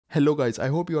Hello guys, I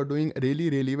hope you are doing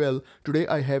really well. Today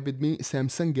I have with me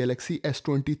Samsung Galaxy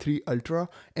S23 Ultra,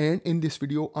 and in this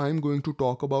video I am going to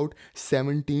talk about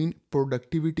 17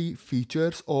 productivity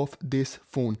features of this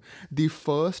phone. The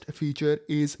first feature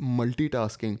is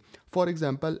multitasking. For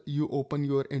example, you open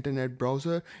your internet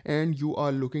browser and you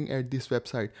are looking at this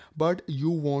website, but you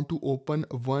want to open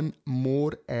one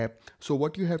more app. So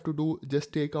what you have to do,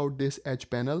 just take out this edge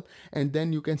panel and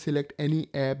then you can select any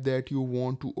app that you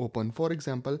want to open. For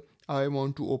example, I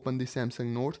want to open the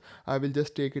Samsung Notes. I will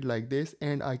just take it like this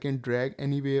and I can drag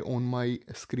anywhere on my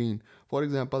screen. For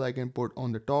example, I can put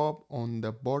on the top, on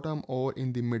the bottom, or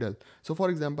in the middle. So for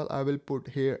example, I will put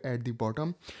here at the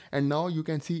bottom, and now you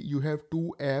can see you have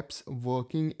two apps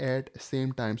working at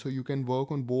same time. So you can work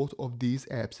on both of these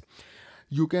apps.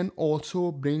 You can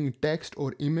also bring text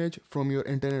or image from your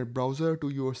internet browser to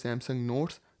your Samsung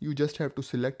Notes. You just have to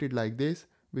select it like this.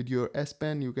 With your S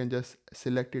Pen, you can just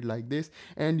select it like this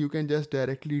and you can just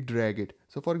directly drag it.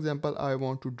 So for example, I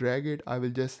want to drag it. I will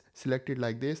just select it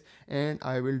like this and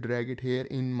I will drag it here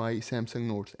in my Samsung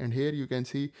Notes. And here you can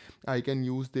see I can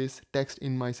use this text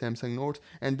in my Samsung Notes.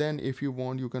 And then if you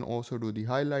want, you can also do the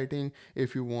highlighting.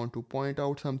 If you want to point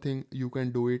out something, you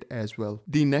can do it as well.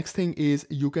 The next thing is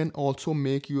you can also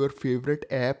make your favorite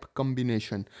app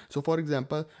combination. So for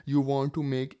example, you want to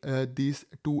make these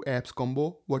two apps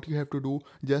combo. What you have to do,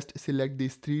 just select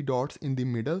these three dots in the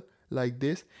middle like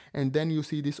this, and then you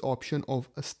see this option of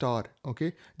a star.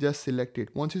 Okay, just select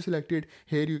it. Once you select it,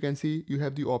 here you can see you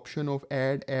have the option of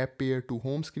add app pair to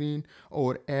home screen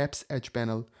or apps edge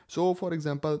panel. So for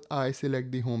example, I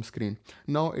select the home screen.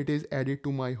 Now it is added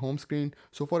to my home screen.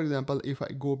 So for example, if I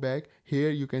go back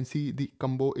here, you can see the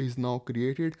combo is now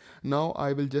created. Now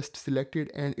I will just select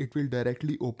it and it will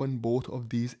directly open both of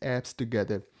these apps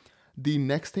together. The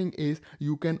next thing is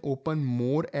you can open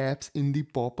more apps in the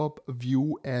pop-up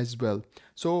view as well.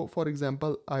 So for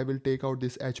example, I will take out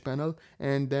this edge panel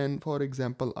and then for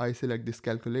example, I select this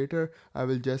calculator. I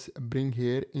will just bring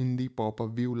here in the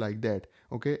pop-up view like that.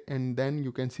 Okay, and then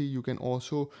you can see you can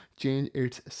also change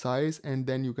its size, and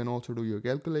then you can also do your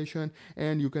calculation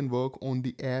and you can work on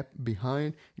the app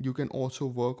behind. You can also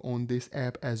work on this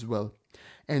app as well.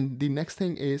 And the next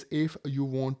thing is, if you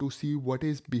want to see what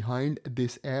is behind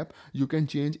this app, you can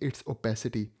change its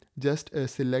opacity. Just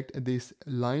select this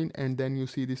line and then you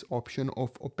see this option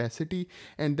of opacity,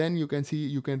 and then you can see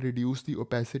you can reduce the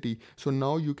opacity. So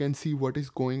now you can see what is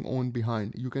going on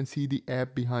behind. You can see the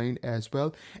app behind as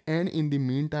well, and in the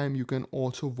meantime you can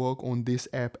also work on this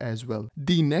app as well.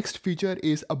 The next feature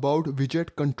is about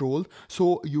widget control.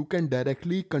 So you can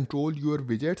directly control your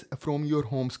widgets from your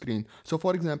home screen. So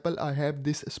for example, I have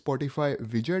this Spotify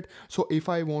widget. So if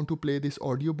I want to play this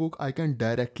audiobook, I can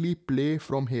directly play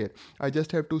from here. I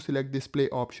just have to select this play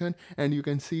option and you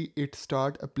can see it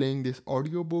start playing this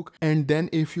audiobook, and then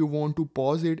if you want to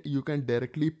pause it, you can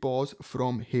directly pause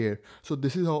from here. So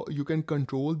this is how you can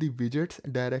control the widgets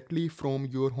directly from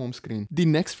your home screen. The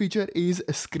next feature is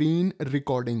screen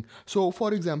recording. So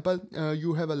for example,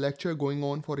 you have a lecture going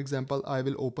on. For example, I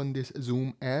will open this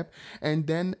Zoom app, and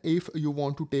then if you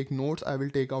want to take notes, I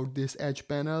will take out this edge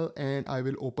panel and I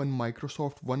will open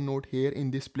Microsoft OneNote here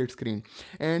in this split screen,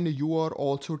 and you are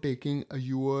also taking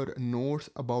your notes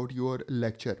about your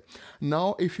lecture.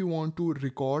 Now if you want to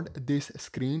record this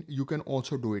screen, you can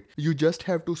also do it. You just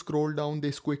have to scroll down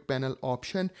this quick panel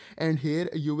option, and here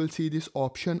you will see this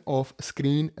option of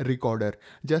screen recorder.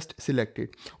 Just select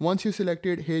it. Once you select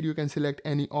it, here you can select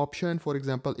any option. For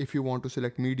example, if you want to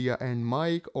select media and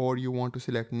mic, or you want to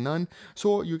select none,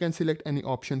 so you can select any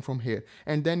option from here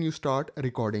and then you start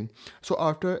recording. So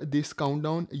after this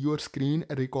countdown, your screen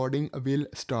recording will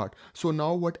start. So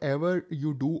now whatever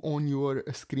you do on your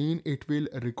screen, it will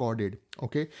record it.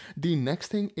 Okay, the next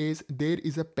thing is there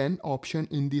is a pen option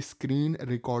in the screen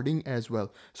recording as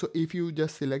well. So if you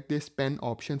just select this pen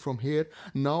option from here,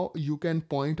 now you can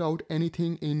point out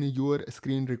anything in your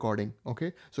screen recording.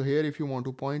 Okay, so here if you want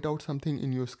to point out something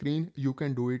in your screen, you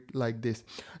can do it like this.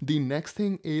 The next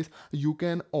thing is you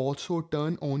can also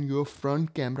turn on your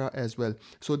front camera as well.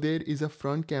 So there is a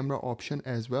front camera option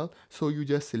as well. So you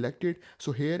just select it.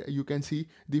 So here you can see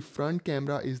the front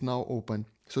camera is now open.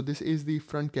 So this is the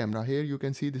front camera. Here you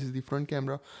can see this is the front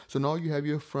camera. So now you have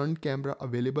your front camera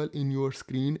available in your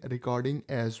screen recording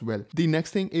as well. The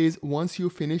next thing is, once you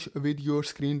finish with your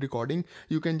screen recording,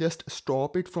 you can just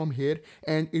stop it from here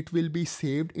and it will be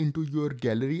saved into your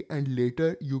gallery and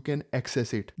later you can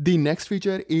access it. The next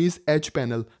feature is edge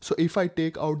panel. So if I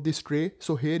take out this tray,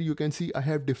 so here you can see I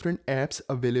have different apps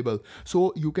available.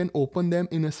 So you can open them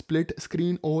in a split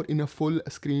screen or in a full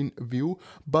screen view,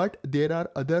 but there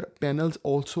are other panels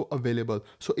also also available.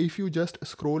 So if you just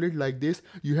scroll it like this,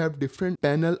 you have different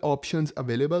panel options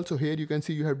available. So here you can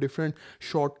see you have different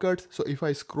shortcuts. So if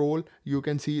I scroll, you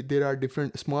can see there are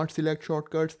different smart select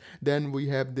shortcuts. Then we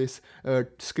have this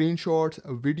screenshots,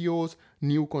 videos,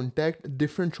 new contact,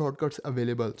 different shortcuts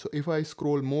available. So if I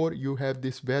scroll more, you have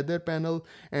this weather panel,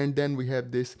 and then we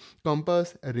have this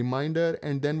compass, a reminder,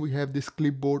 and then we have this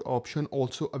clipboard option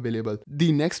also available.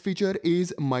 The next feature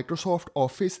is Microsoft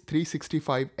Office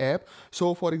 365 app.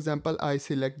 So for example, I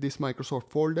select this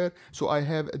Microsoft folder. So I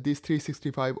have this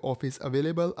 365 Office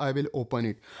available. I will open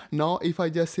it. Now if I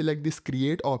just select this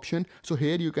create option, so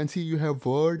here you can see you have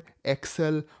Word,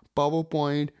 Excel,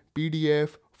 PowerPoint,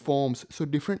 PDF, forms, so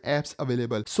different apps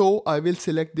available. So I will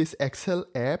select this Excel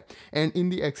app, and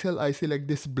in the Excel I select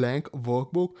this blank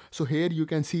workbook. So here you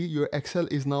can see your Excel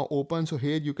is now open. So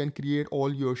here you can create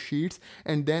all your sheets,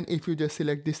 and then if you just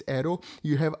select this arrow,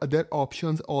 you have other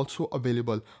options also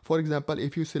available. For example,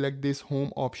 if you select this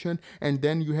home option, and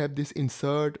then you have this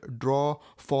insert, draw,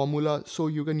 formula, so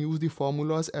you can use the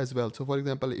formulas as well. So for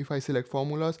example, if I select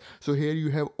formulas, so here you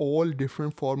have all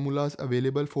different formulas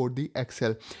available for the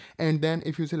Excel. And then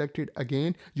if you select it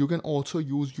again, you can also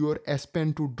use your S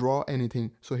Pen to draw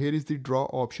anything. So here is the draw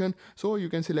option. So you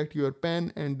can select your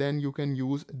pen, and then you can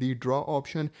use the draw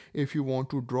option if you want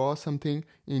to draw something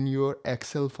in your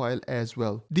Excel file as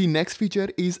well. The next feature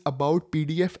is about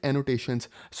PDF annotations.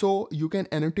 So you can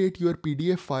annotate your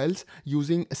PDF files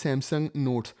using Samsung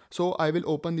Notes. So I will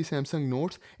open the Samsung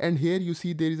Notes, and here you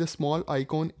see there is a small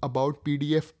icon about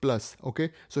PDF Plus.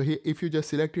 Okay, so here if you just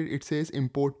select it, it says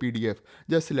import PDF.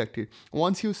 Just select it.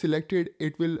 Once you select it,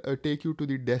 it will take you to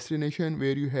the destination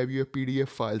where you have your PDF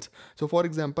files. So for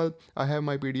example, I have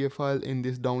my PDF file in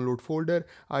this download folder.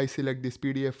 I select this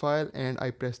PDF file and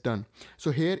I press done. So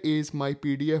here is my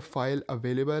PDF file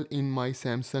available in my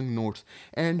Samsung Notes,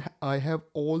 and I have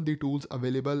all the tools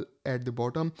available at the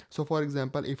bottom. So for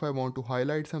example, if I want to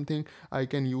highlight something, I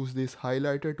can use this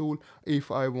highlighter tool.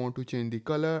 If I want to change the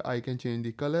color, I can change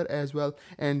the color as well.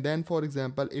 And then for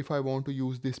example, if I want to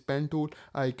use this pen tool,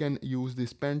 I can use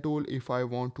this pen tool if I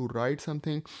want to write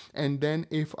something. And then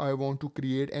if I want to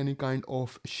create any kind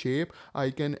of shape, I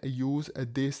can use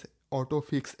this auto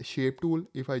fix shape tool.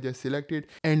 If I just select it,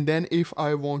 and then if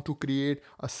I want to create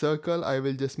a circle, I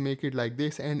will just make it like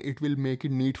this, and it will make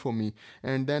it neat for me.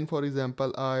 And then for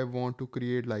example, I want to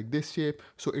create like this shape,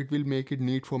 so it will make it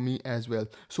neat for me as well.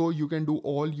 So you can do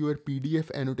all your PDF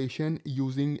annotation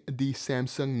using the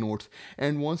Samsung Notes,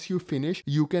 and once you finish,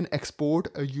 you can export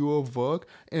your work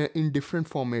in different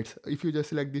formats. If you just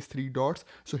select these three dots,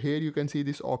 so here you can see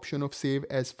this option of save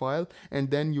as file, and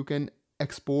then you can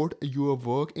export your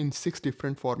work in 6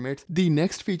 different formats. The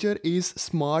next feature is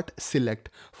Smart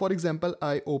Select. For example,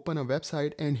 I open a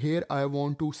website, and here I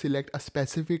want to select a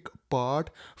specific part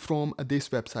from this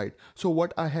website. So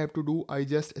what I have to do, I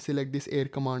just select this air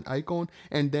command icon,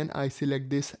 and then I select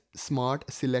this Smart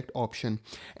Select option,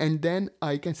 and then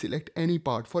I can select any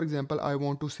part. For example, I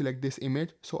want to select this image,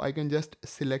 so I can just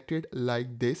select it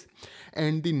like this.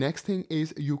 And the next thing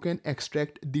is you can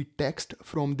extract the text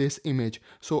from this image.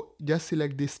 So just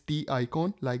select this T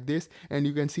icon like this, and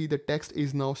you can see the text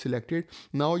is now selected.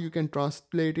 Now you can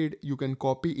translate it, you can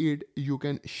copy it, you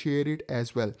can share it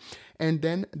as well. And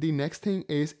then the next thing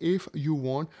is, if you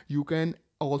want, you can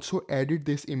also edit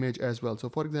this image as well. So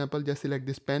for example, just select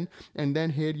this pen, and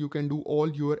then here you can do all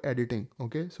your editing.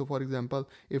 Okay, so for example,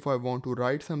 if I want to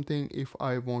write something, if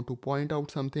I want to point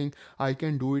out something, I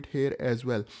can do it here as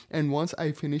well. And once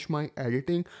I finish my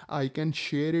editing, I can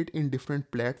share it in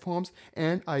different platforms,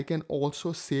 and I can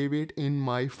also save it in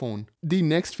my phone. The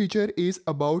next feature is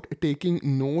about taking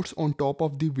notes on top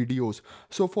of the videos.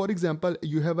 So for example,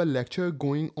 you have a lecture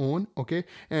going on, okay,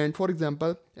 and for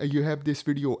example, you have this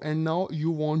video, and now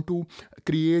you want to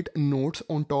create notes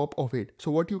on top of it.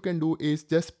 So what you can do is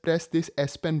just press this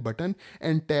S Pen button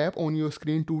and tap on your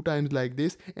screen 2 times like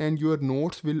this, and your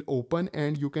notes will open,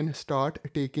 and you can start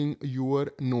taking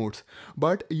your notes.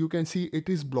 But you can see it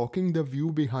is blocking the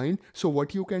view behind. So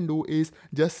what you can do is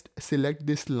just select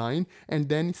this line, and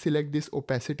then select this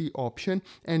opacity option,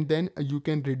 and then you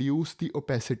can reduce the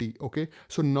opacity. Okay,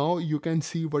 so now you can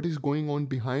see what is going on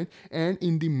behind, and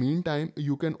in the meantime,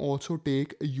 you can also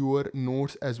take your notes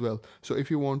notes as well. So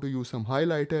if you want to use some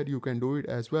highlighter, you can do it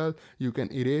as well. You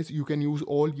can erase, you can use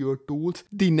all your tools.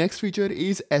 The next feature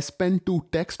is S Pen to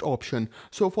text option.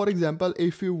 So for example,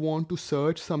 if you want to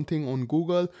search something on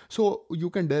Google, so you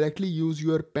can directly use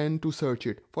your pen to search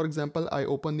it. For example, I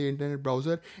open the internet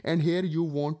browser and here you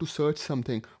want to search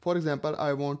something. For example,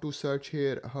 I want to search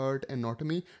here heart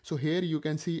anatomy. So here you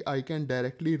can see I can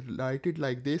directly write it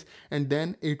like this, and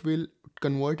then it will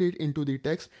convert it into the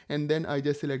text, and then I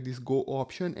just select this go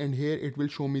option and here it will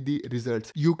show me the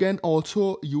results. You can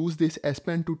also use this S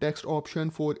Pen to text option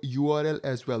for URL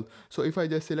as well. So if I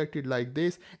just select it like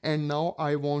this and now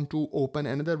I want to open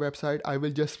another website, I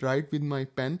will just write with my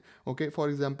pen. Okay, for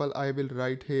example, I will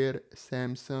write here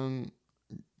samsung.com.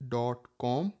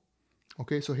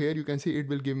 Okay, so here you can see it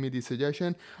will give me the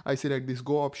suggestion. I select this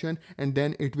go option and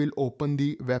then it will open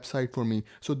the website for me.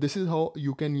 So this is how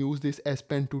you can use this S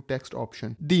Pen to text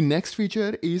option. The next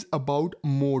feature is about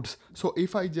modes. So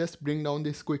if I just bring down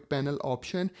this quick panel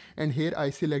option and here I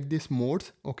select this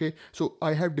modes, okay, so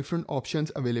I have different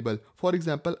options available. For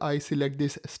example, I select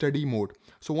this study mode.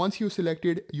 So once you select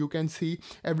it, you can see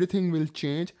everything will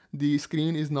change. The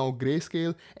screen is now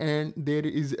grayscale and there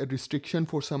is a restriction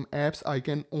for some apps. I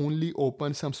can only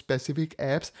open some specific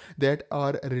apps that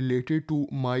are related to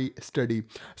my study.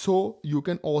 So you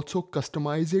can also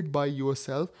customize it by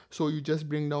yourself. So you just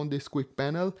bring down this quick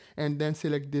panel and then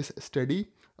select this study.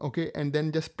 Okay, and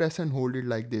then just press and hold it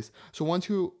like this. So once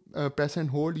you press and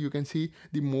hold, you can see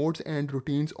the modes and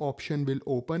routines option will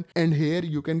open, and here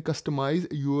you can customize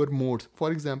your modes.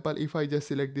 For example, if I just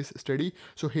select this study,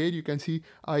 so here you can see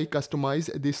I customize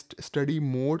this study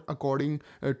mode according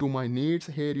to my needs.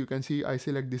 Here you can see I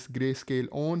select this grayscale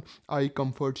on, eye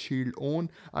comfort shield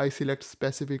on, I select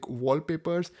specific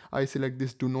wallpapers, I select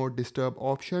this do not disturb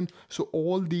option. So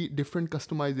all the different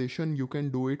customization you can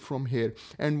do it from here,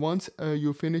 and once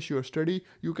you finish your study,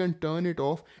 you can turn it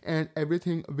off and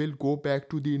everything will go back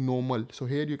to the normal. So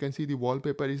here you can see the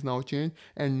wallpaper is now changed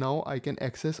and now I can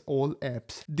access all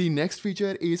apps. The next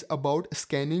feature is about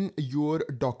scanning your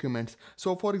documents.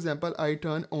 So for example, I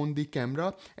turn on the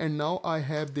camera and now I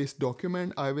have this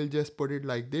document. I will just put it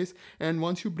like this, and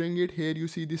once you bring it here, you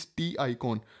see this T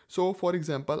icon. So for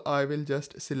example, I will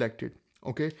just select it.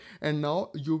 Okay, and now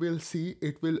you will see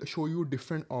it will show you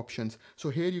different options. So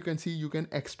here you can see you can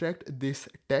extract this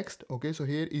text. Okay, so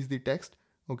here is the text.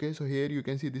 Okay, so here you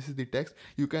can see this is the text.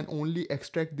 You can only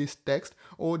extract this text,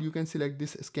 or you can select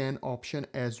this scan option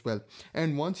as well.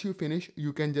 And once you finish,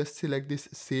 you can just select this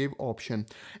save option,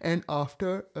 and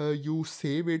after you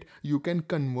save it, you can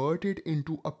convert it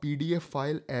into a PDF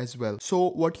file as well.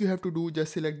 So what you have to do,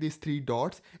 just select these three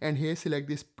dots and here select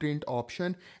this print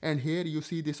option, and here you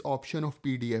see this option of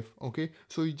PDF. Okay,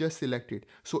 so you just select it,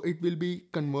 so it will be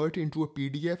converted into a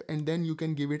PDF, and then you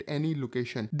can give it any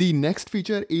location. The next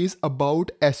feature is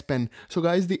about S Pen. So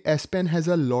guys, the S Pen has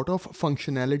a lot of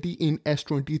functionality in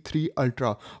S23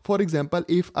 Ultra. For example,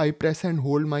 if I press and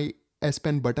hold my S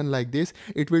Pen button like this,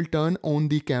 it will turn on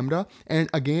the camera, and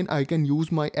again I can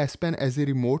use my S Pen as a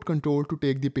remote control to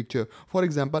take the picture. For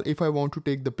example, if I want to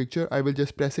take the picture, I will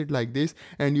just press it like this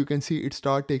and you can see it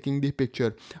start taking the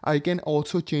picture. I can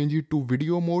also change it to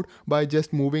video mode by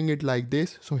just moving it like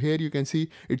this. So here you can see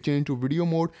it changed to video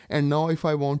mode, and now if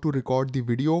I want to record the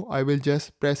video, I will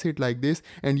just press it like this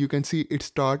and you can see it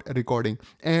start recording.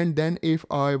 And then if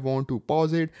I want to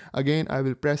pause it, again I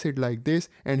will press it like this,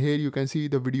 and here you can see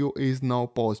the video is now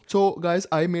paused. So guys,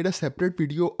 I made a separate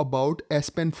video about S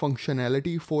Pen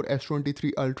functionality for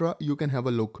S23 Ultra. You can have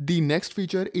a look. The next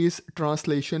feature is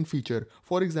translation feature.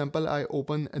 For example, I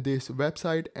open this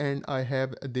website and I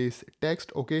have this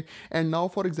text. Okay, and now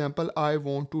for example, I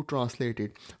want to translate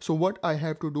it. So what I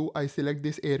have to do, I select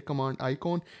this air command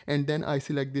icon and then I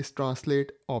select this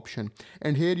translate option,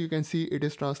 and here you can see it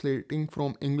is translating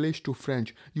from English to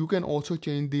French. You can also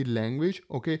change the language.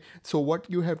 Okay, so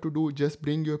what you have to do, just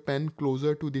bring your pen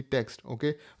closer to the text.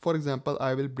 Okay, for example,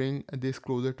 I will bring this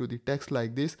closer to the text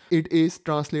like this. It is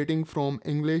translating from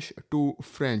English to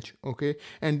French. Okay,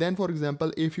 and then for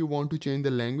example, if you want to change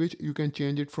the language, you can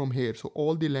change it from here. So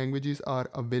all the languages are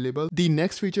available. The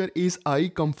next feature is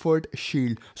eye comfort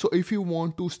shield. So if you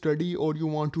want to study or you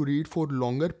want to read for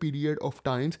longer period of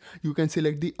times, you can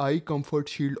select the eye comfort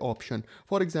shield option.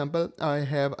 For example, I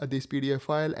have this PDF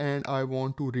file and I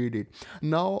want to read it.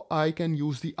 Now I can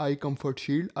use the eye comfort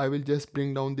shield. I will just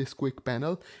bring down this quick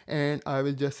panel and I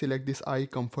will just select this eye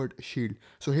comfort shield.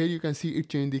 So here you can see it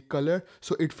changed the color,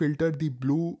 so it filtered the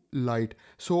blue light.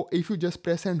 So if you just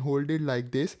press and hold it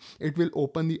like this, it will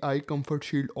open the eye comfort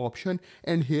shield option,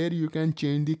 and here you can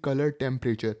change the color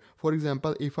temperature. For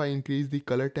example, if I increase the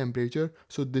color temperature,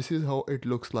 so this is how it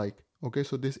looks like. Okay,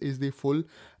 so this is the full,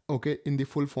 okay, in the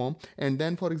full form. And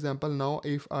then for example, now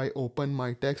if I open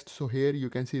my text, so here you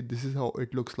can see this is how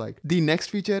it looks like. The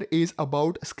next feature is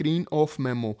about screen off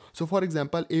memo. So for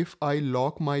example, if I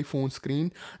lock my phone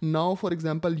screen, now for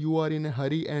example you are in a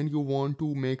hurry and you want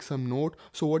to make some note,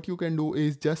 so what you can do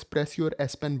is just press your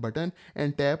S Pen button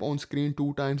and tap on screen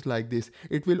 2 times like this.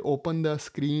 It will open the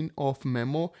screen of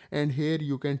memo, and here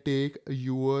you can take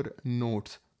your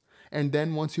notes. And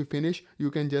then once you finish, you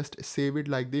can just save it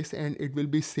like this, and it will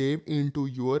be saved into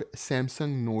your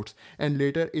Samsung Notes. And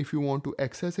later if you want to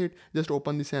access it, just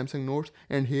open the Samsung Notes,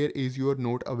 and here is your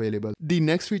note available. The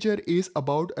next feature is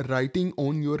about writing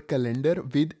on your calendar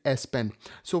with S Pen.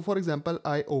 So for example,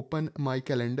 I open my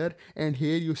calendar, and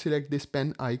here you select this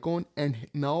pen icon, and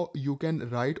now you can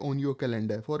write on your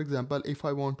calendar. For example, if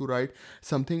I want to write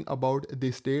something about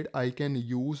this date, I can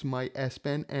use my S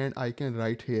Pen and I can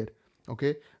write here.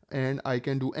 Okay, and I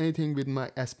can do anything with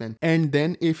my S Pen. And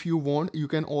then if you want, you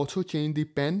can also change the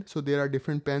pen. So there are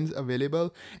different pens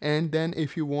available, and then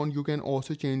if you want, you can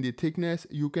also change the thickness.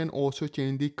 You can also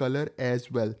change the color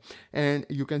as well, and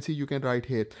you can see you can write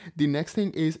here. The next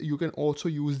thing is you can also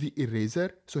use the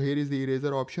eraser. So here is the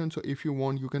eraser option. So if you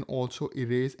want, you can also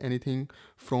erase anything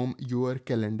from your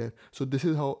calendar. So this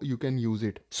is how you can use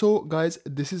it. So guys,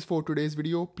 this is for today's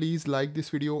video. Please like this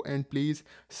video and please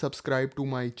subscribe to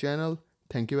my channel.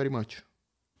 Thank you very much.